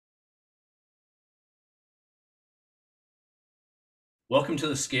Welcome to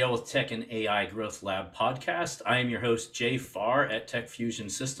the Scale with Tech and AI Growth Lab podcast. I am your host, Jay Farr at Tech Fusion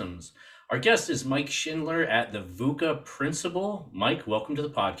Systems. Our guest is Mike Schindler at the VUCA Principle. Mike, welcome to the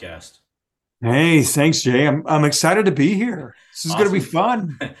podcast. Hey, thanks, Jay. I'm excited to be here. This is going to be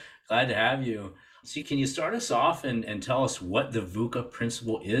Awesome. fun. Glad to have you. So, can you start us off and tell us what the VUCA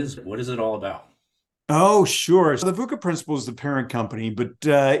Principle is? What is it all about? Oh, sure. So the VUCA Principle is the parent company, but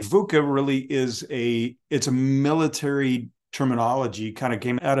VUCA really it's a military terminology, kind of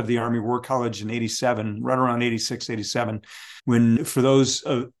came out of the Army War College in 87, right around 86, 87. When, for those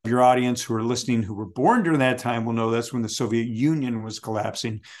of your audience who are listening who were born during that time, will know that's when the Soviet Union was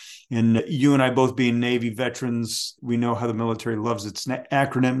collapsing. And you and I both being Navy veterans, we know how the military loves its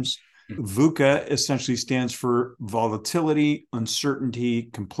acronyms. VUCA essentially stands for volatility, uncertainty,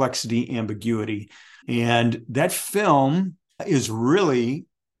 complexity, ambiguity. And that film is really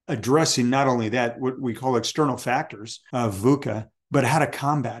addressing not only that, what we call external factors of VUCA, but how to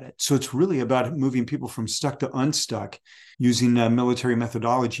combat it. So it's really about moving people from stuck to unstuck using military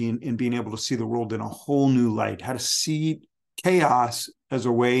methodology and being able to see the world in a whole new light, how to see chaos as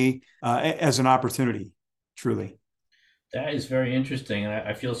a way, as an opportunity, truly. That is very interesting. And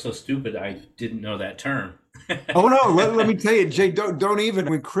I feel so stupid. I didn't know that term. Oh no, let me tell you, Jay, don't even.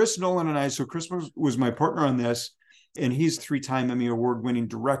 When Chris Nolan and I, so Chris was my partner on this, and he's three-time Emmy Award-winning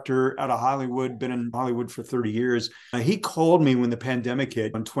director out of Hollywood, been in Hollywood for 30 years. He called me when the pandemic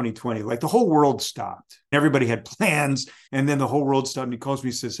hit in 2020. Like the whole world stopped. Everybody had plans, and then the whole world stopped. And he calls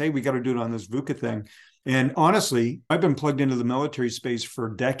me and says, "Hey, we got to do it on this VUCA thing." And honestly, I've been plugged into the military space for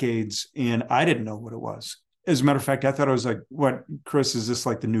decades, and I didn't know what it was. As a matter of fact, I thought it was like, what, Chris, is this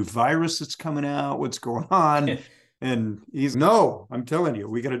like the new virus that's coming out? What's going on? And he's, no, I'm telling you,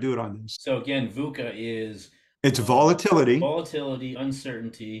 we got to do it on this. So again, VUCA is It's volatility, volatility,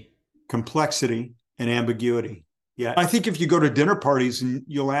 uncertainty. complexity, and ambiguity. Yeah. I think if you go to dinner parties and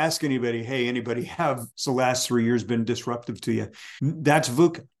you'll ask anybody, hey, anybody have the last 3 years been disruptive to you? That's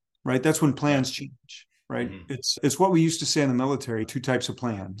VUCA, right? That's when plans change. Right. Mm-hmm. It's what we used to say in the military, two types of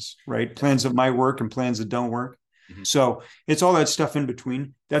plans, right? Plans that might work and plans that don't work. Mm-hmm. So it's all that stuff in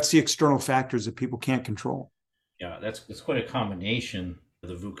between. That's the external factors that people can't control. Yeah, that's quite a combination of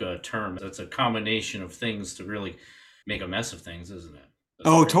the VUCA term. That's a combination of things to really make a mess of things, isn't it? That's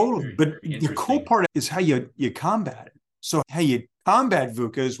Oh, very, totally. very, But very the cool interesting. part is how you combat it. So how you combat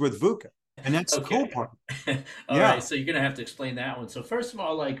VUCA is with VUCA. And that's the cool Okay. part. All Yeah, right. So you're gonna have to explain that one. So first of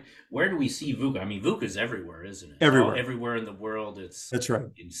all, like, where do we see VUCA? I mean, VUCA is everywhere, isn't it? All everywhere. everywhere in the world. It's That's right.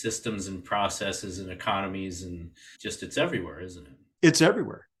 in systems and processes and economies and just it's everywhere, isn't it? It's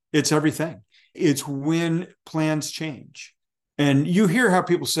everywhere. It's everything. It's when plans change. And you hear how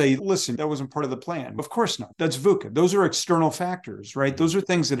people say, listen, that wasn't part of the plan. Of course not. That's VUCA. Those are external factors, right? Mm-hmm. Those are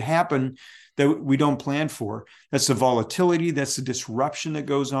things that happen that we don't plan for. That's the volatility. That's the disruption that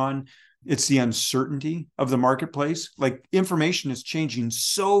goes on. It's the uncertainty of the marketplace. Like information is changing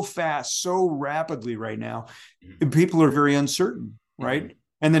so fast, so rapidly right now. Mm-hmm. And people are very uncertain, Mm-hmm. right?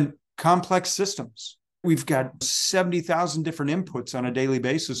 And then complex systems. We've got 70,000 different inputs on a daily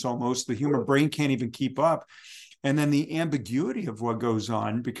basis almost. The human brain can't even keep up. And then the ambiguity of what goes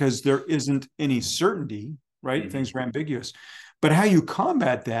on because there isn't any certainty, right? Mm-hmm. Things are ambiguous. But how you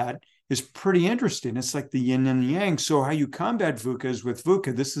combat that is pretty interesting. It's like the yin and the yang. So how you combat VUCA is with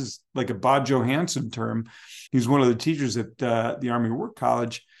VUCA. This is like a Bob Johansson term. He's one of the teachers at the Army War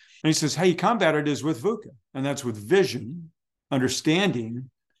College. And he says, how you combat it is with VUCA. And that's with vision, understanding,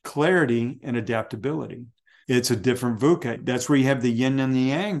 clarity, and adaptability. It's a different VUCA. That's where you have the yin and the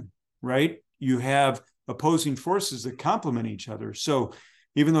yang, right? You have opposing forces that complement each other. So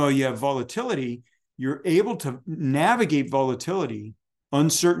even though you have volatility, you're able to navigate volatility,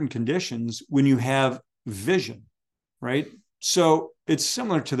 uncertain conditions when you have vision, right? So it's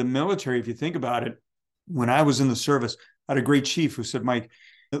similar to the military if you think about it. When I was in the service, I had a great chief who said, Mike,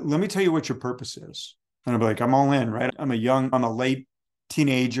 let me tell you what your purpose is. And I'm like, I'm all in, right? I'm a late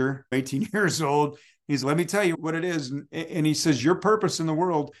teenager, 18 years old. He's, let me tell you what it is. And he says, your purpose in the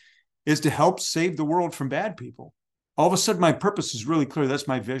world is to help save the world from bad people. All of a sudden, my purpose is really clear. That's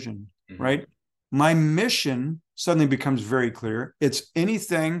my vision, Mm-hmm. right? My mission suddenly becomes very clear. It's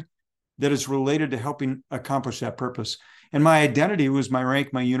anything that is related to helping accomplish that purpose. And my identity was my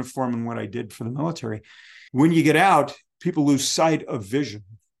rank, my uniform, and what I did for the military. When you get out, people lose sight of vision.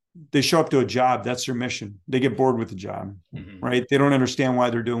 They show up to a job. That's their mission. They get bored with the job, Mm-hmm. right? They don't understand why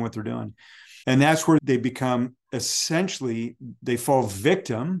they're doing what they're doing. And that's where they become essentially, they fall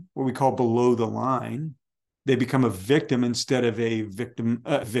victim, what we call below the line. They become a victim instead of a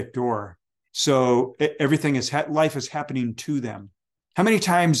victor. So everything is, life is happening to them. How many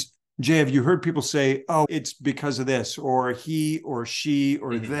times Jay, have you heard people say, oh, it's because of this, or he or she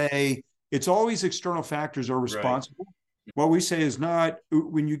or they? It's always external factors are Right. responsible. What we say is not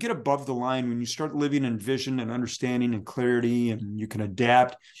when you get above the line, when you start living in vision and understanding and clarity and you can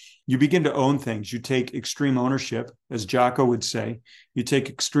adapt, you begin to own things. You take extreme ownership, as Jocko would say. You take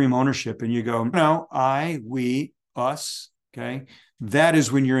extreme ownership and you go, no, I, we, us. Okay. That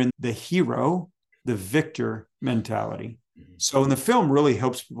is when you're in the hero, the victor mentality. So, and the film really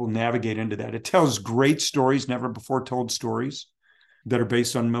helps people navigate into that. It tells great stories, never before told stories that are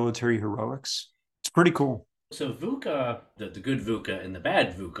based on military heroics. It's pretty cool. So VUCA, the good VUCA and the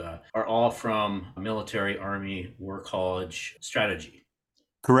bad VUCA are all from military, army, war college strategy.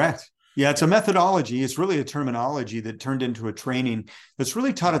 Correct. Yeah, it's a methodology. It's really a terminology that turned into a training that's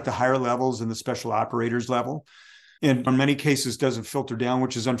really taught at the higher levels and the special operators level. And in many cases doesn't filter down,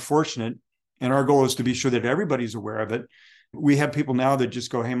 which is unfortunate. And our goal is to be sure that everybody's aware of it. We have people now that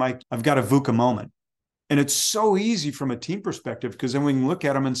just go, hey, Mike, I've got a VUCA moment. And it's so easy from a team perspective because then we can look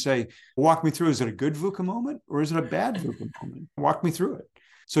at them and say, walk me through, is it a good VUCA moment or is it a bad VUCA moment? Walk me through it.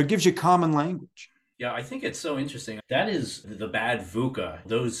 So it gives you common language. Yeah, I think it's so interesting. That is the bad VUCA,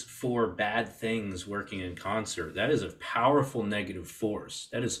 those four bad things working in concert. That is a powerful negative force.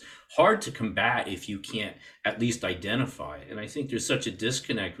 That is hard to combat if you can't at least identify it. And I think there's such a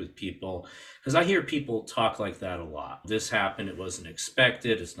disconnect with people because I hear people talk like that a lot. This happened, it wasn't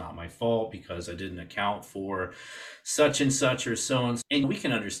expected, it's not my fault because I didn't account for such and such or so and so. And we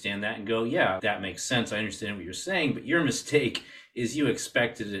can understand that and go, yeah, that makes sense. I understand what you're saying, but your mistake is you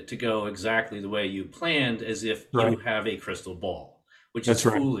expected it to go exactly the way you planned as if you have a crystal ball, which is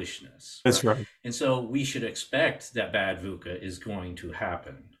foolishness. That's right. And so we should expect that bad VUCA is going to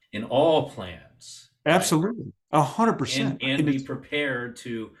happen in all plans. Absolutely. 100%. And be prepared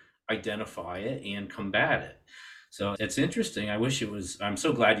to identify it and combat it. So it's interesting. I'm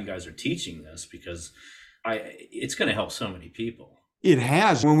so glad you guys are teaching this because it's going to help so many people. It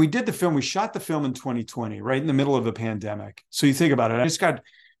has. When we did the film, we shot the film in 2020, right in the middle of a pandemic. So you think about it. I just got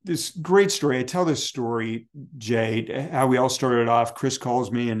this great story. I tell this story, Jay, how we all started off. Chris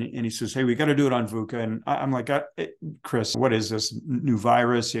calls me and he says, hey, we got to do it on VUCA. And I'm like, Chris, what is this new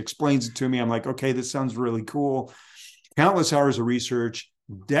virus? He explains it to me. I'm like, okay, this sounds really cool. Countless hours of research,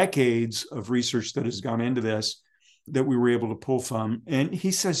 decades of research that has gone into this that we were able to pull from. And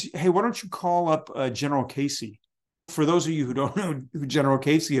he says, hey, why don't you call up General Casey? For those of you who don't know who General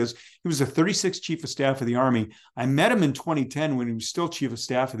Casey is, he was the 36th Chief of Staff of the Army. I met him in 2010 when he was still Chief of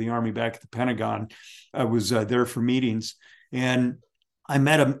Staff of the Army back at the Pentagon. I was there for meetings, and I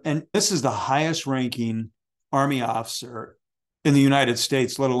met him. And this is the highest ranking Army officer in the United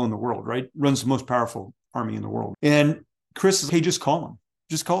States, let alone the world, right? Runs the most powerful Army in the world. And Chris says, hey, just call him.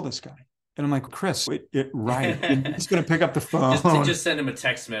 Just call this guy. And I'm like, Chris, right. He's going to pick up the phone. Just send him a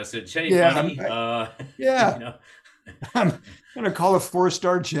text message. Hey, buddy. Yeah. You know. I'm going to call a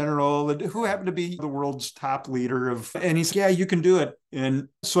 4-star general who happened to be the world's top leader and he's, yeah, you can do it. And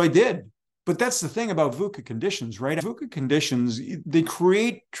so I did. But that's the thing about VUCA conditions, right? VUCA conditions, they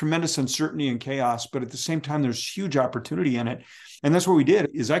create tremendous uncertainty and chaos, but at the same time, there's huge opportunity in it. And that's what we did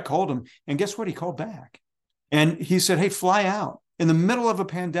is I called him and guess what? He called back and he said, hey, fly out in the middle of a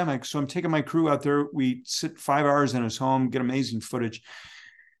pandemic. So I'm taking my crew out there. We sit 5 hours in his home, get amazing footage.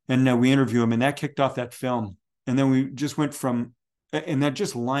 And we interview him and that kicked off that film. And then we just went from, and that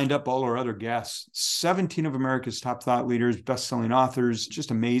just lined up all our other guests, 17 of America's top thought leaders, best-selling authors, just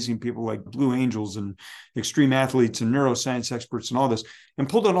amazing people like Blue Angels and extreme athletes and neuroscience experts and all this, and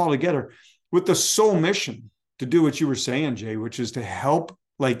pulled it all together with the sole mission to do what you were saying, Jay, which is to help,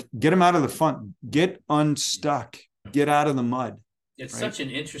 like, get them out of the funk, get unstuck, get out of the mud. It's such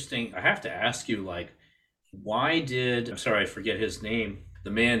an interesting, I have to ask you, like, I'm sorry, I forget his name, the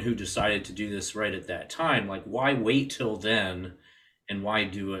man who decided to do this right at that time, like, why wait till then and why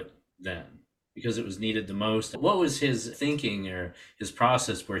do it then? Because it was needed the most. What was his thinking or his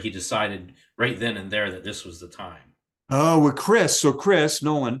process where he decided right then and there that this was the time? Oh, with Chris. So Chris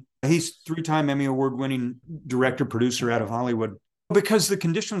Nolan, he's 3-time Emmy Award-winning director, producer out of Hollywood, because the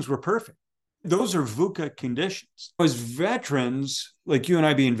conditions were perfect. Those are VUCA conditions. As veterans, like you and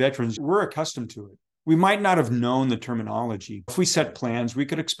I being veterans, we're accustomed to it. We might not have known the terminology. If we set plans, we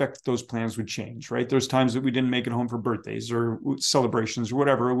could expect that those plans would change, right? There's times that we didn't make it home for birthdays or celebrations or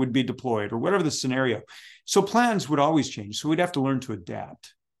whatever, it would be deployed or whatever the scenario. So plans would always change. So we'd have to learn to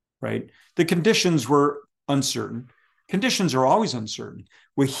adapt, right? The conditions were uncertain. Conditions are always uncertain.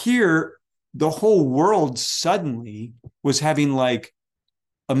 Well, here, the whole world suddenly was having like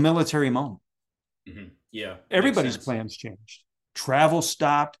a military moment. Mm-hmm. Yeah. Everybody's plans changed. Travel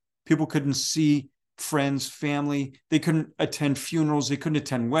stopped. People couldn't see friends, family. They couldn't attend funerals. They couldn't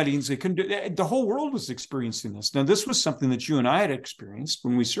attend weddings. They couldn't the whole world was experiencing this. Now, this was something that you and I had experienced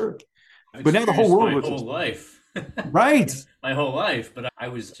when we served. I've But now the whole experienced world my was whole life. right. My whole life, but I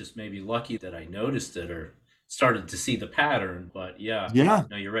was just maybe lucky that I noticed it or started to see the pattern. But yeah, Yeah.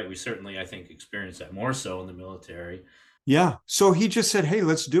 no, you're right. We certainly, I think, experienced that more so in the military. Yeah. So he just said, hey,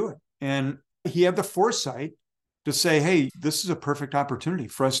 let's do it. And he had the foresight to say, hey, this is a perfect opportunity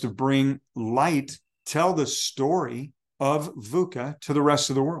for us to bring light, tell the story of VUCA to the rest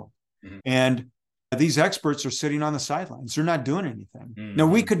of the world. Mm-hmm. And these experts are sitting on the sidelines. They're not doing anything. Mm-hmm. Now,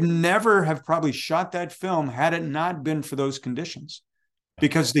 we could never have probably shot that film had it not been for those conditions,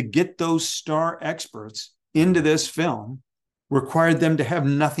 because to get those star experts into this film required them to have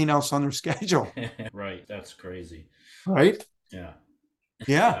nothing else on their schedule. Right. That's crazy. Right? Yeah.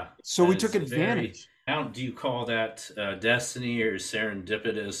 Yeah. So we took advantage. How do you call that destiny or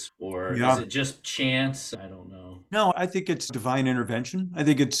serendipitous, or is it just chance? I don't know. No, I think it's divine intervention. I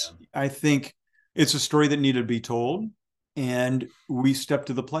think it's a story that needed to be told, and we stepped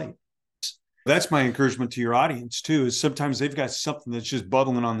to the plate. That's my encouragement to your audience too, is sometimes they've got something that's just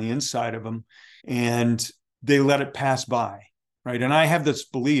bubbling on the inside of them and they let it pass by. Right. And I have this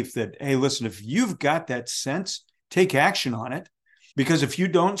belief that, hey, listen, if you've got that sense, take action on it, because if you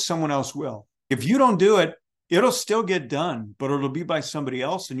don't, someone else will. If you don't do it, it'll still get done, but it'll be by somebody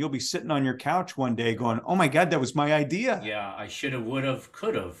else. And you'll be sitting on your couch one day going, oh my God, that was my idea. Yeah, I should have, would have,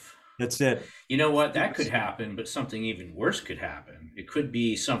 could have. That's it. You know what? That could happen, but something even worse could happen. It could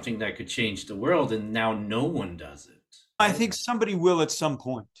be something that could change the world, and now no one does it. I think somebody will at some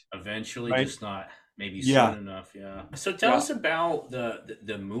point. Eventually, right? Just not maybe soon enough. Yeah. So tell us about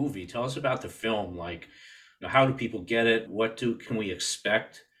the movie. Tell us about the film. Like, how do people get it? What can we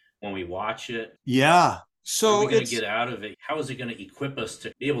expect when we watch it? Yeah. So what are we going to get out of it? How is it going to equip us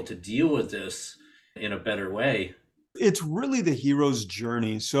to be able to deal with this in a better way? It's really the hero's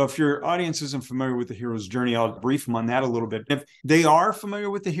journey. So if your audience isn't familiar with the hero's journey, I'll brief them on that a little bit. If they are familiar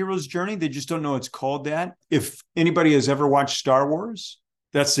with the hero's journey, they just don't know it's called that. If anybody has ever watched Star Wars,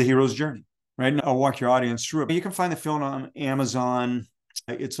 that's the hero's journey, right? And I'll walk your audience through it. You can find the film on Amazon.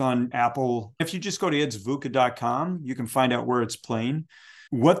 It's on Apple. If you just go to itsvuca.com, you can find out where it's playing.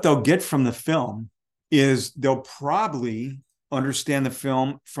 What they'll get from the film is they'll probably understand the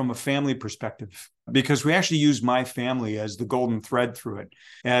film from a family perspective, because we actually use my family as the golden thread through it,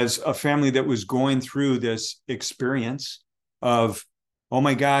 as a family that was going through this experience of, oh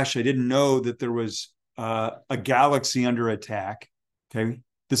my gosh, I didn't know that there was a galaxy under attack. Okay.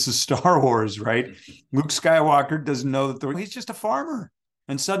 This is Star Wars, right? Luke Skywalker doesn't know that he's just a farmer.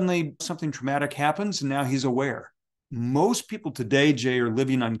 And suddenly something traumatic happens and now he's aware. Most people today, Jay, are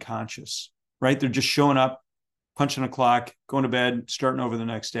living unconscious, right? They're just showing up, punching a clock, going to bed, starting over the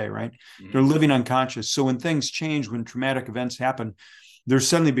next day, right? Mm-hmm. They're living unconscious. So when things change, when traumatic events happen, they're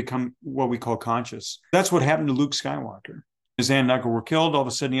suddenly become what we call conscious. That's what happened to Luke Skywalker. His aunt and uncle were killed. All of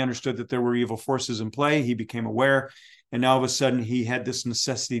a sudden, he understood that there were evil forces in play. He became aware. And now all of a sudden, he had this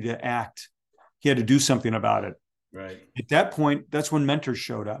necessity to act. He had to do something about it. Right. At that point, that's when mentors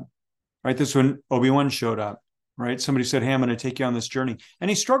showed up, right? That's when Obi-Wan showed up. Right? Somebody said, hey, I'm going to take you on this journey. And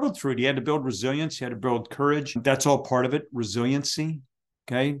he struggled through it. He had to build resilience. He had to build courage. That's all part of it. Resiliency.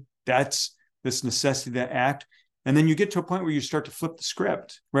 Okay. That's this necessity to act. And then you get to a point where you start to flip the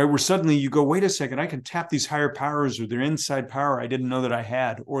script, right? Where suddenly you go, wait a second, I can tap these higher powers or their inside power I didn't know that I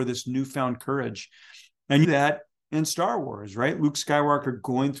had, or this newfound courage. And that in Star Wars, right? Luke Skywalker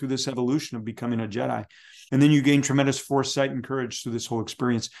going through this evolution of becoming a Jedi. And then you gain tremendous foresight and courage through this whole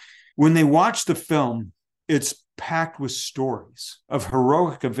experience. When they watch the film, it's packed with stories of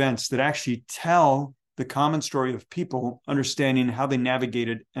heroic events that actually tell the common story of people understanding how they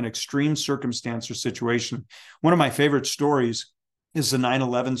navigated an extreme circumstance or situation. One of my favorite stories is the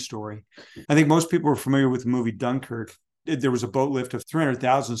 9/11 story. I think most people are familiar with the movie Dunkirk. There was a boat lift of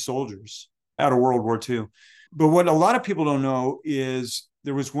 300,000 soldiers out of World War II. But what a lot of people don't know is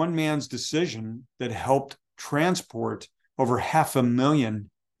there was one man's decision that helped transport over 500,000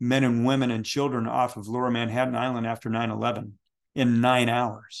 men and women and children off of Lower Manhattan Island after 9/11 in 9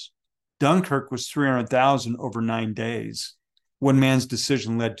 hours. Dunkirk was 300,000 over 9 days. One man's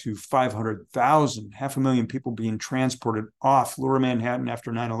decision led to 500,000, 500,000 people being transported off Lower Manhattan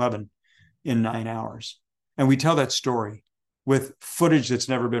after 9/11 in 9 hours. And we tell that story with footage that's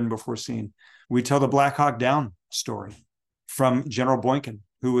never been before seen. We tell the Black Hawk Down story from General Boykin,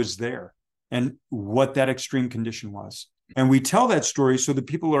 who was there, and what that extreme condition was. And we tell that story so that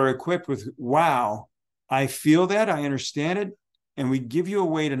people are equipped with, wow, I feel that, I understand it. And we give you a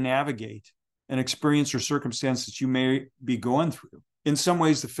way to navigate an experience or circumstance that you may be going through. In some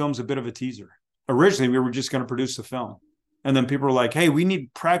ways, the film's a bit of a teaser, originally we were just going to produce the film. And then people were like, hey, we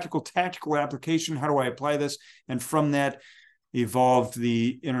need practical, tactical application. How do I apply this? And from that evolved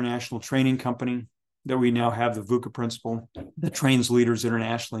the international training company that we now have, the VUCA principle, that trains leaders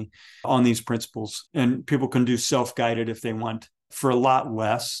internationally on these principles. And people can do self-guided if they want for a lot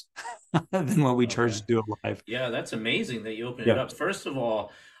less than what we charge to do it live. Yeah, that's amazing that you opened it Yeah. up. First of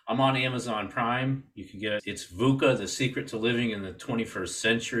all, I'm on Amazon Prime. You can get it. It's VUCA, The Secret to Living in the 21st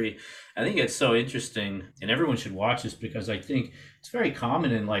Century. I think it's so interesting, and everyone should watch this because I think it's very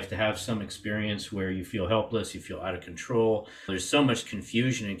common in life to have some experience where you feel helpless, you feel out of control. There's so much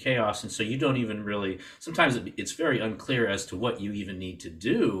confusion and chaos, and so you don't even really, sometimes it's very unclear as to what you even need to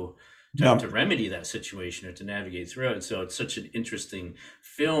do to remedy that situation or to navigate through it. So it's such an interesting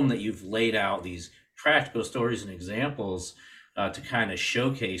film that you've laid out these practical stories and examples to kind of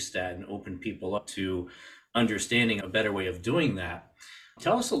showcase that and open people up to understanding a better way of doing that.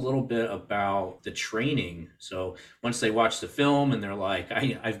 Tell us a little bit about the training. So once they watch the film and they're like,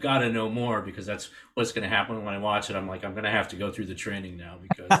 I've got to know more because that's what's going to happen when I watch it. I'm like, I'm going to have to go through the training now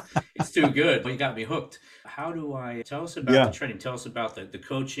because it's too good. You got me hooked. How do I tell us about the training? Tell us about the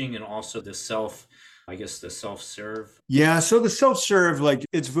coaching and also the self-serve. Yeah. So the self-serve, like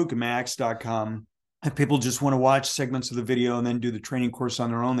it's VUCAMax.com. If people just want to watch segments of the video and then do the training course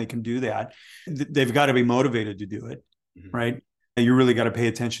on their own, they can do that. They've got to be motivated to do it, right? You really got to pay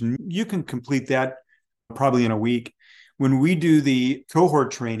attention. You can complete that probably in a week. When we do the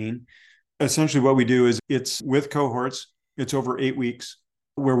cohort training, essentially what we do is it's with cohorts. It's over 8 weeks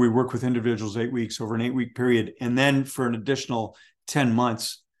where we work with individuals 8 weeks over an 8-week period. And then for an additional 10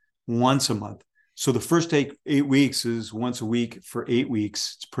 months, once a month. So the first eight weeks is once a week for 8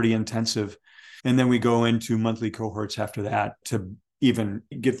 weeks. It's pretty intensive. And then we go into monthly cohorts after that to even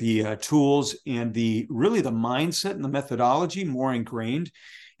get the tools and the mindset and the methodology more ingrained.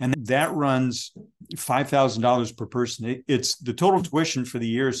 And that runs $5,000 per person. It's the total tuition for the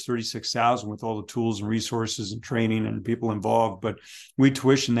year is $36,000 with all the tools and resources and training and people involved. But we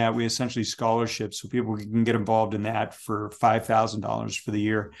tuition that. We essentially scholarship so people can get involved in that for $5,000 for the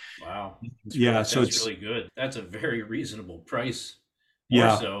year. Wow. So it's really good. That's a very reasonable price.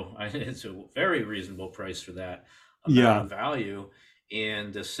 It's a very reasonable price for that amount of value.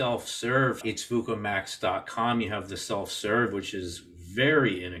 And the self-serve, it's VUCAMax.com. You have the self-serve, which is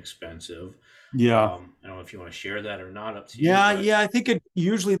very inexpensive. Yeah. I don't know if you want to share that or not, up to you. Yeah. I think it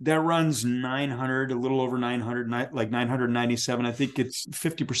usually that runs 900, a little over 900, like 997. I think it's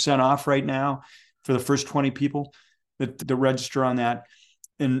 50% off right now for the first 20 people that register on that.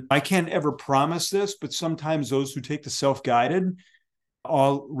 And I can't ever promise this, but sometimes those who take the self-guided,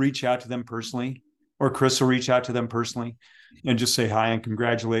 I'll reach out to them personally, or Chris will reach out to them personally and just say hi and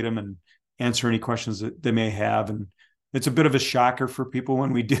congratulate them and answer any questions that they may have. And it's a bit of a shocker for people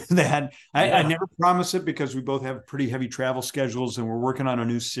when we do that. I never promise it because we both have pretty heavy travel schedules and we're working on a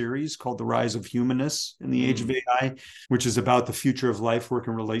new series called The Rise of Humanness in the Age of AI, which is about the future of life, work,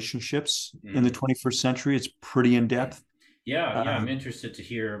 and relationships in the 21st century. It's pretty in-depth. Yeah, I'm interested to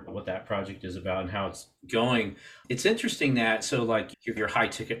hear what that project is about and how it's going. It's interesting that, so like your high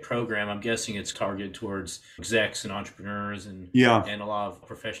ticket program, I'm guessing it's targeted towards execs and entrepreneurs and a lot of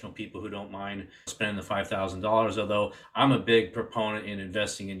professional people who don't mind spending the $5,000. Although I'm a big proponent in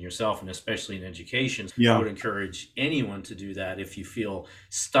investing in yourself and especially in education. I would encourage anyone to do that if you feel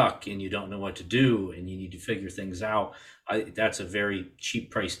stuck and you don't know what to do and you need to figure things out. That's a very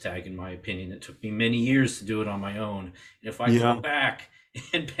cheap price tag, in my opinion. It took me many years to do it on my own. And if I go back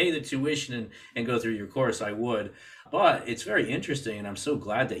and pay the tuition and go through your course, I would. But it's very interesting, and I'm so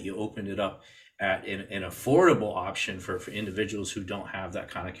glad that you opened it up at an affordable option for individuals who don't have that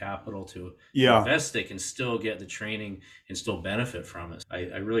kind of capital to invest. They can still get the training and still benefit from it.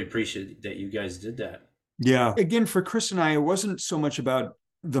 I really appreciate that you guys did that. Yeah. Again, for Chris and I, it wasn't so much about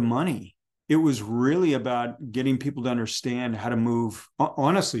the money. It was really about getting people to understand how to move,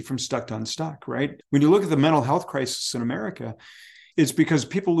 honestly, from stuck to unstuck, right? When you look at the mental health crisis in America, it's because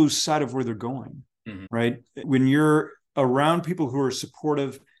people lose sight of where they're going, right? When you're around people who are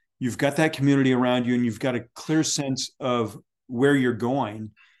supportive, you've got that community around you and you've got a clear sense of where you're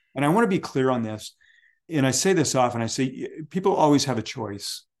going. And I want to be clear on this. And I say this often, I say, people always have a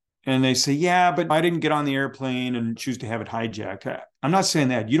choice. And they say, yeah, but I didn't get on the airplane and choose to have it hijacked. I'm not saying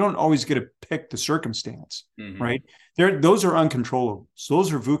that. You don't always get to pick the circumstance, right? Those are uncontrollable. So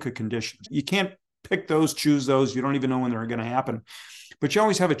those are VUCA conditions. You can't pick those, choose those. You don't even know when they're going to happen. But you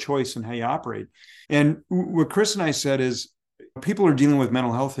always have a choice in how you operate. And what Chris and I said is, people are dealing with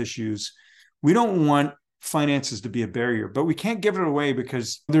mental health issues. We don't want finances to be a barrier, but we can't give it away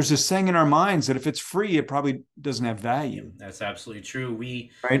because there's this saying in our minds that if it's free, it probably doesn't have value. That's absolutely true.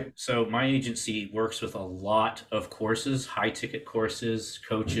 Right. So my agency works with a lot of courses, high ticket courses,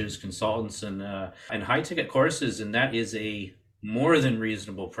 coaches, consultants, and high ticket courses, and that is a more than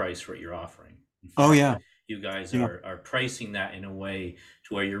reasonable price for what you're offering. In fact, Oh yeah. you guys Yeah. are pricing that in a way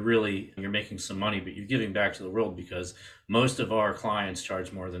to where you're making some money, but you're giving back to the world, because most of our clients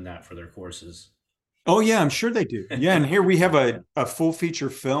charge more than that for their courses. Oh yeah, I'm sure they do. Yeah, and here we have a full feature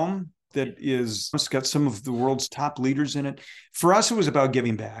film that it's got some of the world's top leaders in it. For us, it was about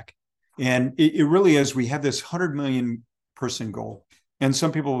giving back. And it really is. We have this 100 million person goal. And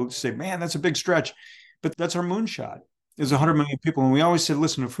some people say, man, that's a big stretch. But that's our moonshot, is 100 million people. And we always said,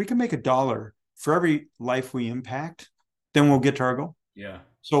 listen, if we can make $1 for every life we impact, then we'll get to our goal. Yeah.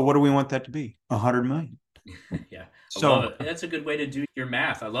 So what do we want that to be? 100 million. Yeah. I So love it. That's a good way to do your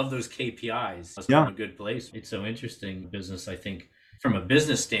math. I love those KPIs. That's yeah. from a good place. It's so interesting. Business, I think, from a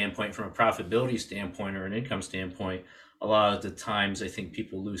business standpoint, from a profitability standpoint, or an income standpoint, a lot of the times I think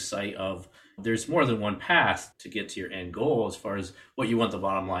people lose sight of there's more than one path to get to your end goal as far as what you want the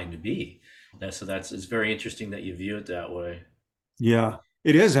bottom line to be. It's very interesting that you view it that way. Yeah,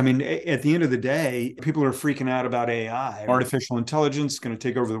 it is. I mean, at the end of the day, people are freaking out about AI. Artificial intelligence is going to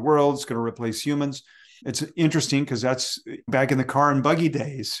take over the world. It's going to replace humans. It's interesting because that's back in the car and buggy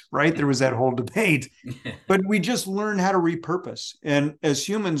days, right? There was that whole debate. But we just learn how to repurpose. And as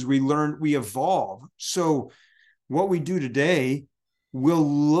humans, we evolve. So what we do today will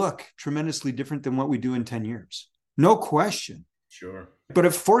look tremendously different than what we do in 10 years. No question. Sure. But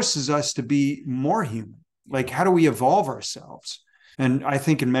it forces us to be more human. Like, how do we evolve ourselves? And I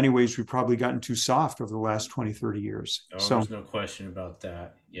think in many ways, we've probably gotten too soft over the last 20, 30 years. Oh, So, there's no question about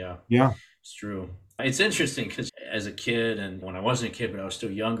that. Yeah, yeah. it's true. It's interesting because as a kid, and when I wasn't a kid, but I was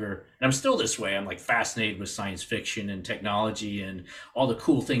still younger, and I'm still this way, I'm like fascinated with science fiction and technology and all the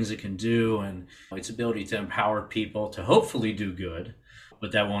cool things it can do, and its ability to empower people to hopefully do good.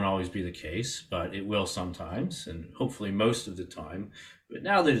 But that won't always be the case, but it will sometimes, and hopefully most of the time. But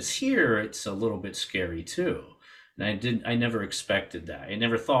now that it's here, it's a little bit scary too. And I never expected that. I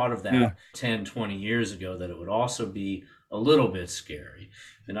never thought of that Yeah. 10, 20 years ago, that it would also be a little bit scary.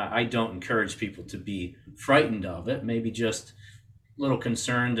 And I don't encourage people to be frightened of it. Maybe just a little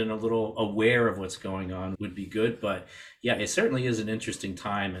concerned and a little aware of what's going on would be good. But yeah, it certainly is an interesting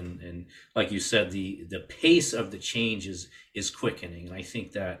time. And like you said, the pace of the change is quickening. And I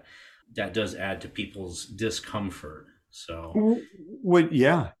think that does add to people's discomfort. So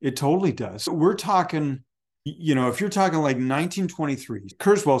Yeah, it totally does. We're talking, if you're talking like 1923,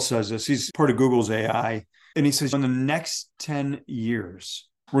 Kurzweil says this, he's part of Google's AI, and he says in the next 10 years,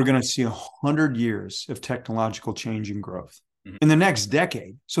 we're going to see 100 years of technological change and growth in the next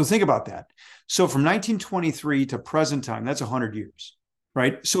decade. So think about that. So from 1923 to present time, that's 100 years,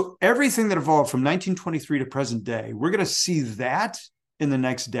 right? So everything that evolved from 1923 to present day, we're going to see that in the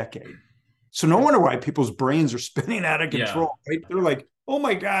next decade. So no wonder why people's brains are spinning out of control, right? They're like, oh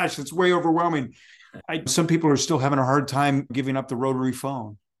my gosh, it's way overwhelming. Some people are still having a hard time giving up the rotary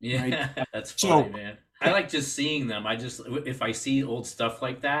phone. Yeah, right? that's funny, man. I like just seeing them. If I see old stuff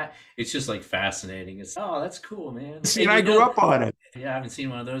like that, it's just like fascinating. It's, oh, that's cool, man. See, and I grew up on it. Yeah, I haven't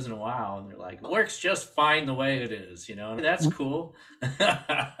seen one of those in a while. And they're like, it works just fine the way it is, That's cool.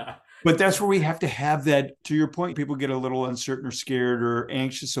 But that's where we have to have that, to your point, people get a little uncertain or scared or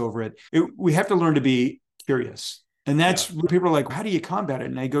anxious over it. We have to learn to be curious. And that's where people are like, how do you combat it?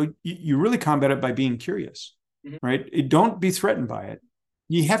 And I go, you really combat it by being curious, right? Don't be threatened by it.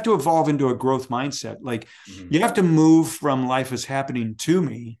 You have to evolve into a growth mindset. Like you have to move from life is happening to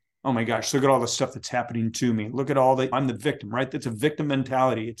me. Oh my gosh, look at all the stuff that's happening to me. Look at I'm the victim, right? That's a victim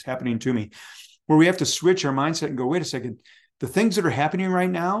mentality. It's happening to me. Where we have to switch our mindset and go, wait a second, the things that are happening right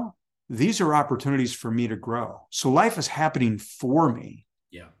now, these are opportunities for me to grow. So life is happening for me.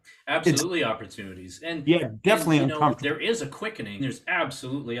 Yeah, absolutely. Opportunities. And yeah, definitely and, there is a quickening. There's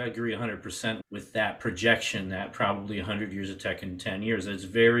absolutely, I agree 100% with that projection that probably 100 years of tech in 10 years. It's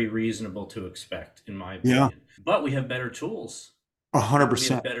very reasonable to expect, in my opinion. Yeah. But we have better tools. 100%. We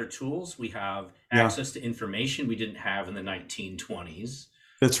have better tools. We have access to information we didn't have in the 1920s.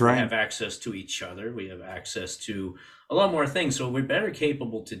 That's right. We have access to each other. We have access to a lot more things. So we're better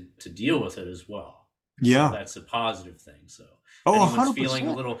capable to deal with it as well. Yeah. So that's a positive thing. So anyone's 100%. Feeling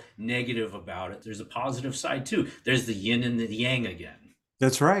a little negative about it, there's a positive side too. There's the yin and the yang again.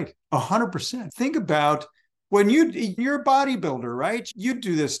 That's right. 100%. Think about when you're a bodybuilder, right? You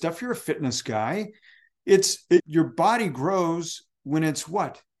do this stuff. You're a fitness guy. Your body grows when it's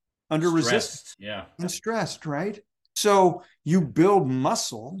what? Under resistance. Yeah. And stressed, right? So you build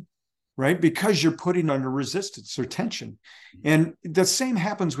muscle right? Because you're putting under resistance or tension. And the same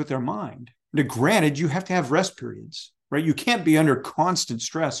happens with their mind. Now, granted, you have to have rest periods, right? You can't be under constant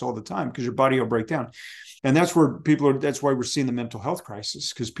stress all the time because your body will break down. And that's where that's why we're seeing the mental health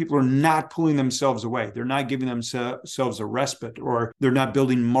crisis, because people are not pulling themselves away. They're not giving themselves a respite, or they're not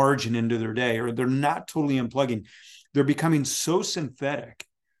building margin into their day, or they're not totally unplugging. They're becoming so synthetic.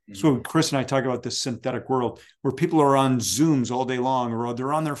 So Chris and I talk about this synthetic world where people are on Zooms all day long, or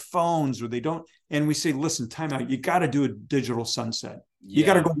they're on their phones, or they don't. And we say, listen, time out. You got to do a digital sunset. You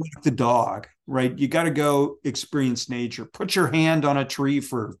got to go walk the dog, right? You got to go experience nature. Put your hand on a tree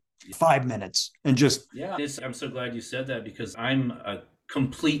for 5 minutes and just. Yeah, I'm so glad you said that, because I'm a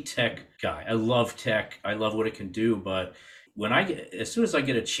complete tech guy. I love tech. I love what it can do. But as soon as I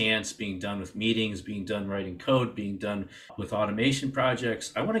get a chance, being done with meetings, being done writing code, being done with automation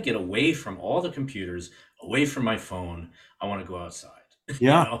projects, I want to get away from all the computers, away from my phone. I want to go outside.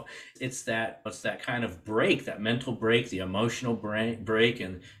 Yeah. It's that kind of break, that mental break, the emotional break,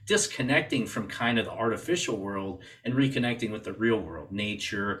 and disconnecting from kind of the artificial world and reconnecting with the real world,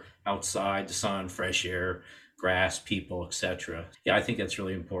 nature, outside, the sun, fresh air, grass, people, etc. Yeah, I think that's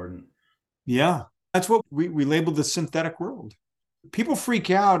really important. Yeah. That's what we labeled the synthetic world. People freak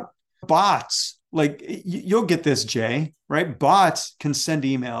out. Bots, like you'll get this, Jay, right? Bots can send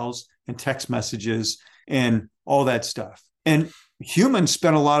emails and text messages and all that stuff. And humans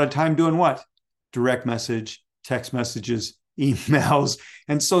spend a lot of time doing what? Direct message, text messages, emails.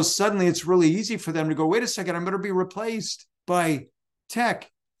 And so suddenly it's really easy for them to go, wait a second, I'm going to be replaced by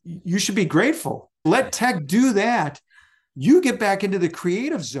tech. You should be grateful. Let tech do that. You get back into the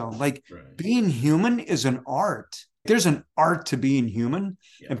creative zone. Like being human is an art. There's an art to being human,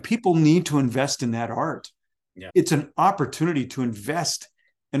 and people need to invest in that art. It's an opportunity to invest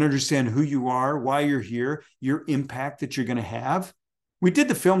and understand who you are, why you're here, your impact that you're going to have. We did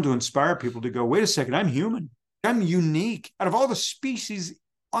the film to inspire people to go, wait a second, I'm human. I'm unique. Out of all the species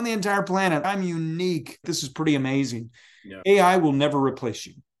on the entire planet, I'm unique. This is pretty amazing. AI will never replace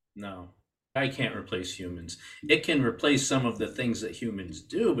you. No. I can't replace humans. It can replace some of the things that humans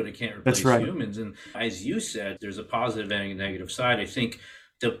do, but it can't replace humans. And as you said, there's a positive and a negative side. I think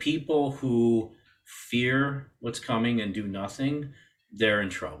the people who fear what's coming and do nothing, they're in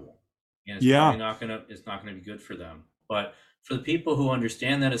trouble. And it's probably it's not gonna be good for them. But for the people who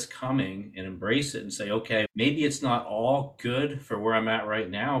understand that it's coming and embrace it and say, okay, maybe it's not all good for where I'm at right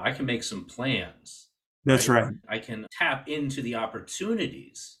now. I can make some plans. That's right. I can tap into the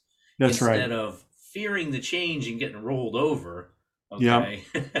opportunities. That's instead of fearing the change and getting rolled over. Okay.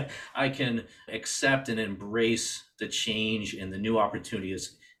 I can accept and embrace the change and the new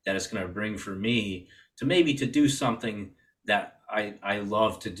opportunities that it's going to bring for me to do something that I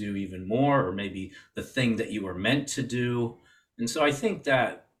love to do even more, or maybe the thing that you were meant to do. And so I think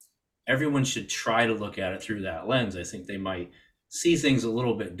that everyone should try to look at it through that lens. I think they might see things a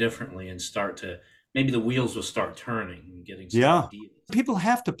little bit differently and maybe the wheels will start turning and getting some ideas. People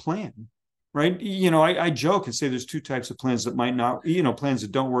have to plan, right? I joke and say there's two types of plans that might not, plans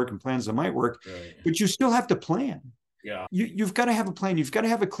that don't work and plans that might work, but you still have to plan. Yeah. You've got to have a plan. You've got to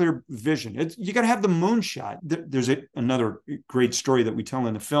have a clear vision. You got to have the moonshot. There's another great story that we tell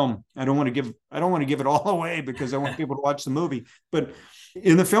in the film. I don't want to give it all away because I want people to watch the movie. But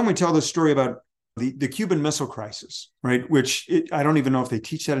in the film, we tell the story about the Cuban Missile Crisis, right? Which I don't even know if they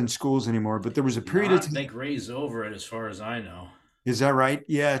teach that in schools anymore, but there was a period of time. They graze over it as far as I know. Is that right?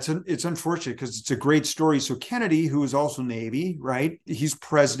 Yeah, it's unfortunate because it's a great story. So Kennedy, who was also Navy, right? He's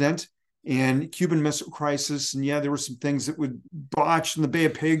president, and Cuban Missile Crisis. And there were some things that would botch in the Bay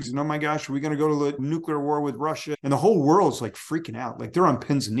of Pigs. And oh my gosh, are we going to go to the nuclear war with Russia? And the whole world's like freaking out. Like they're on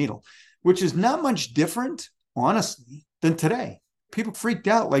pins and needles, which is not much different, honestly, than today. People freaked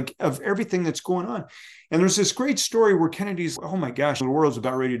out like of everything that's going on. And there's this great story where Kennedy's, oh my gosh, the world's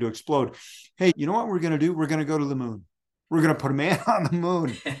about ready to explode. Hey, you know what we're going to do? We're going to go to the moon. We're going to put a man on the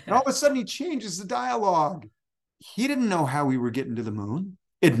moon. And all of a sudden he changes the dialogue. He didn't know how we were getting to the moon.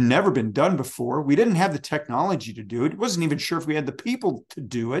 It had never been done before. We didn't have the technology to do it. He wasn't even sure if we had the people to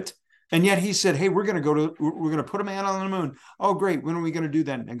do it. And yet he said, hey, we're going to put a man on the moon. Oh, great. When are we going to do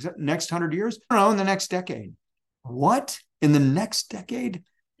that? Next 100 years? No, in the next decade. What? In the next decade?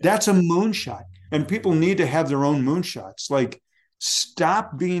 That's a moonshot. And people need to have their own moonshots. Like,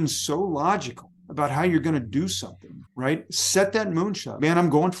 stop being so logical about how you're going to do something, right? Set that moonshot. Man, I'm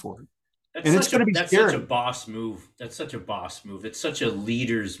going for it. It's going to be scary. That's such a boss move. That's such a boss move. It's such a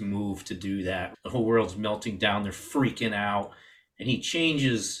leader's move to do that. The whole world's melting down. They're freaking out. And he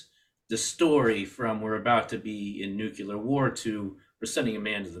changes the story from we're about to be in nuclear war to we're sending a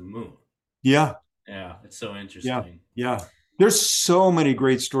man to the moon. Yeah. Yeah, it's so interesting. Yeah. There's so many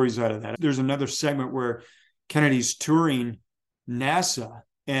great stories out of that. There's another segment where Kennedy's touring NASA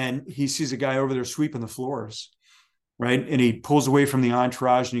and he sees a guy over there sweeping the floors, right? And he pulls away from the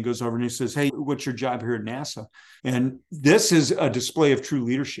entourage and he goes over and he says, "Hey, what's your job here at NASA?" And this is a display of true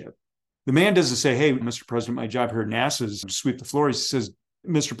leadership. The man doesn't say, "Hey, Mr. President, my job here at NASA is to sweep the floors." He says,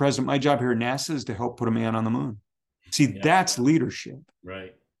 "Mr. President, my job here at NASA is to help put a man on the moon." See, that's leadership.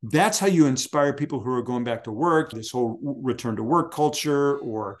 Right. That's how you inspire people who are going back to work, this whole return to work culture,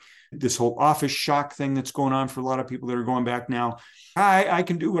 or this whole office shock thing that's going on for a lot of people that are going back now. I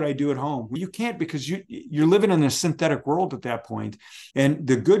can do what I do at home. Well, you can't, because you're living in a synthetic world at that point. And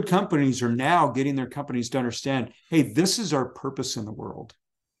the good companies are now getting their companies to understand, hey, this is our purpose in the world.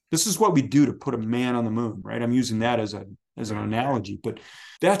 This is what we do to put a man on the moon, right? I'm using that as an analogy, but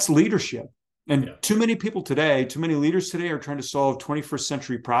that's leadership. And too many people today, too many leaders today are trying to solve 21st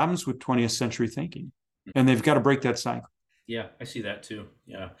century problems with 20th century thinking. And they've got to break that cycle. Yeah, I see that too.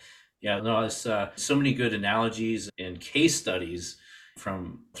 Yeah. Yeah, no, it's so many good analogies and case studies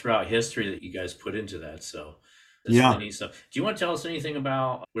from throughout history that you guys put into that. So that's really neat stuff. Do you want to tell us anything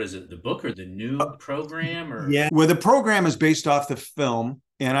about, what is it, the book or the new program? Or well, the program is based off the film,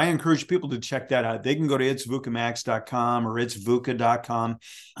 and I encourage people to check that out. They can go to itsvucamax.com or itsvuca.com.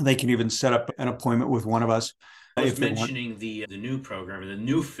 They can even set up an appointment with one of us. I was mentioning the new program, the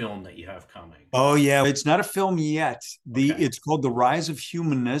new film that you have coming. Oh, yeah. It's not a film yet. It's called The Rise of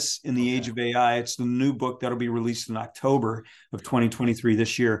Humanness in the Age of AI. It's the new book that'll be released in October of 2023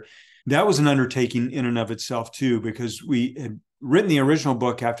 this year. That was an undertaking in and of itself, too, because we had written the original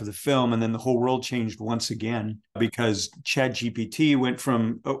book after the film, and then the whole world changed once again because ChatGPT went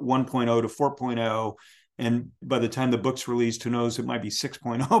from 1.0 to 4.0. And by the time the book's released, who knows, it might be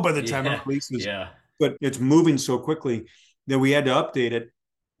 6.0 by the time it releases. Yeah. But it's moving so quickly that we had to update it.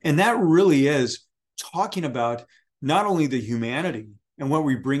 And that really is talking about not only the humanity and what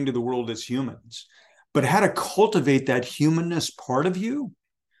we bring to the world as humans, but how to cultivate that humanness part of you.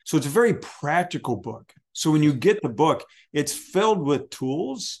 So it's a very practical book. So when you get the book, it's filled with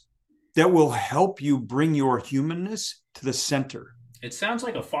tools that will help you bring your humanness to the center. It sounds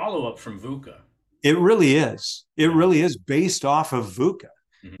like a follow-up from VUCA. It really is. It really is based off of VUCA.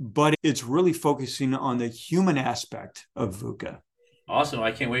 But it's really focusing on the human aspect of VUCA. Awesome.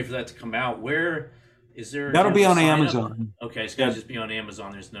 I can't wait for that to come out. Where is there? That'll be on Amazon. Okay, it's going to just be on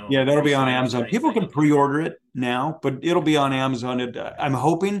Amazon. There's no... Yeah, that'll be on Amazon. People can pre-order it now, but it'll be on Amazon. I'm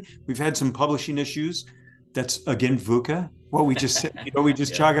hoping. We've had some publishing issues. That's, again, VUCA. Well, we just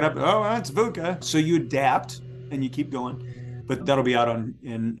chalk it up. Oh, it's VUCA. So you adapt and you keep going. But that'll be out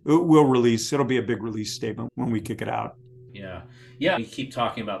and we'll release. It'll be a big release statement when we kick it out. Yeah. Yeah. We keep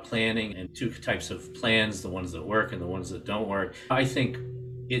talking about planning and two types of plans, the ones that work and the ones that don't work. I think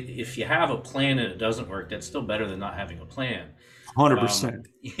if you have a plan and it doesn't work, that's still better than not having a plan. 100%.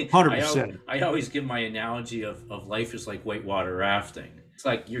 100%. I always give my analogy of life is like whitewater rafting. It's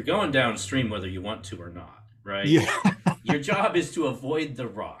like you're going downstream whether you want to or not, right? Yeah. Your job is to avoid the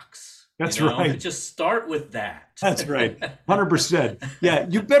rocks. That's right. Just start with that. That's right. 100%. Yeah.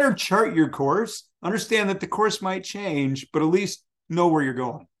 You better chart your course. Understand that the course might change, but at least know where you're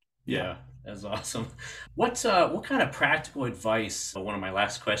going. Yeah. That's awesome. What kind of practical advice, one of my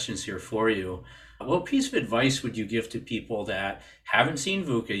last questions here for you, what piece of advice would you give to people that haven't seen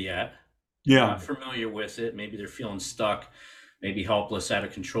VUCA yet, not familiar with it, maybe they're feeling stuck, maybe helpless, out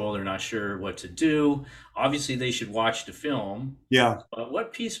of control, they're not sure what to do? Obviously, they should watch the film. Yeah. But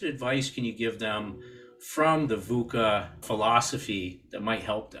what piece of advice can you give them from the VUCA philosophy that might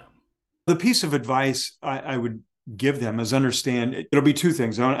help them? The piece of advice I would give them is understand, it'll be two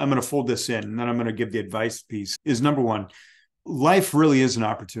things. I'm going to fold this in and then I'm going to give the advice piece. Is number one, life really is an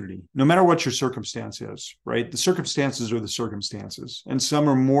opportunity, no matter what your circumstance is, right? The circumstances are the circumstances, and some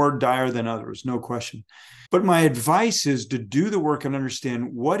are more dire than others, no question. But my advice is to do the work and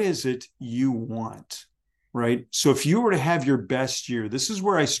understand, what is it you want, right? So if you were to have your best year, this is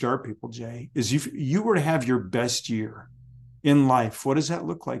where I start people, Jay, is if you were to have your best year in life, what does that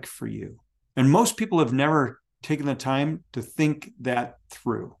look like for you? And most people have never taken the time to think that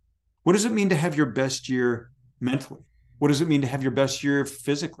through. What does it mean to have your best year mentally? What does it mean to have your best year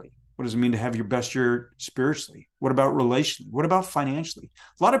physically? What does it mean to have your best year spiritually? What about relationally? What about financially?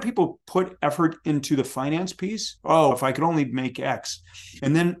 A lot of people put effort into the finance piece. Oh, if I could only make X.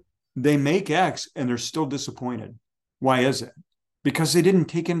 And then they make X and they're still disappointed. Why is it? Because they didn't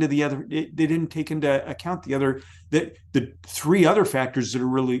take into account the three other factors that are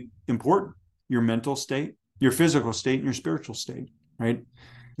really important: your mental state, your physical state, and your spiritual state, right?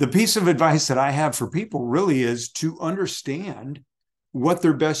 The piece of advice that I have for people really is to understand what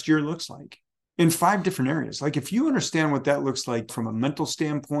their best year looks like in 5 different areas. Like if you understand what that looks like from a mental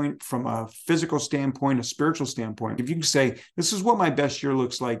standpoint, from a physical standpoint, a spiritual standpoint, if you can say, this is what my best year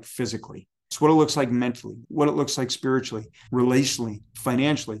looks like physically, it's what it looks like mentally, what it looks like spiritually, relationally,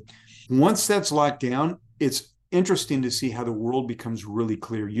 financially. Once that's locked down, it's interesting to see how the world becomes really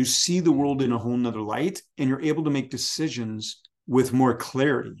clear. You see the world in a whole nother light, and you're able to make decisions with more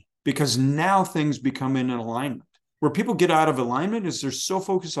clarity because now things become in an alignment. Where people get out of alignment is they're so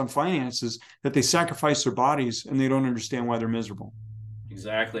focused on finances that they sacrifice their bodies and they don't understand why they're miserable.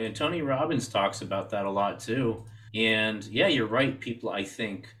 Exactly. And Tony Robbins talks about that a lot too. And yeah, you're right. People, I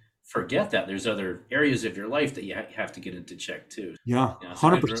think, forget that there's other areas of your life that you have to get into check too. Yeah, Yeah, it's a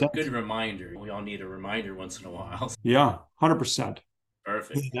 100%. good reminder. We all need a reminder once in a while. Yeah, 100%.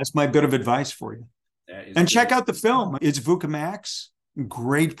 Perfect. That's my bit of advice for you. That is And good. check out the film. It's VUCA Max.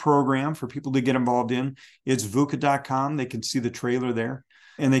 Great program for people to get involved in. It's VUCA.com. They can see the trailer there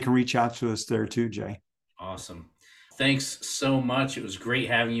and they can reach out to us there too, Jay. Awesome. Thanks so much. It was great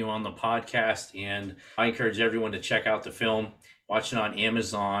having you on the podcast. And I encourage everyone to check out the film, watch it on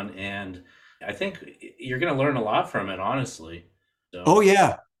Amazon. And I think you're going to learn a lot from it, honestly. So, Oh,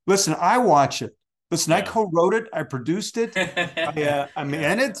 yeah. Listen, I watch it. Listen, I yeah. co-wrote it. I produced it. I'm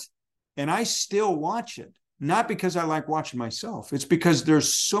Yeah. in it and I still watch it. Not because I like watching myself. It's because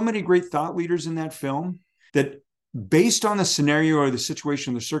there's so many great thought leaders in that film that based on the scenario or the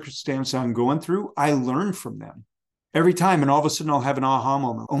situation, the circumstance I'm going through, I learn from them every time. And all of a sudden I'll have an aha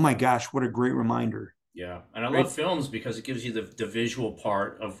moment. Oh my gosh, what a great reminder. Yeah. And I Right? love films because it gives you the visual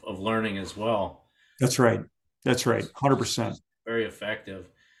part of learning as well. That's right. That's right. It's 100%. very effective.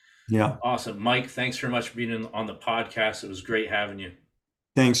 Yeah. Awesome. Mike, thanks very much for being on the podcast. It was great having you.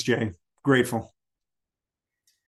 Thanks, Jay. Grateful.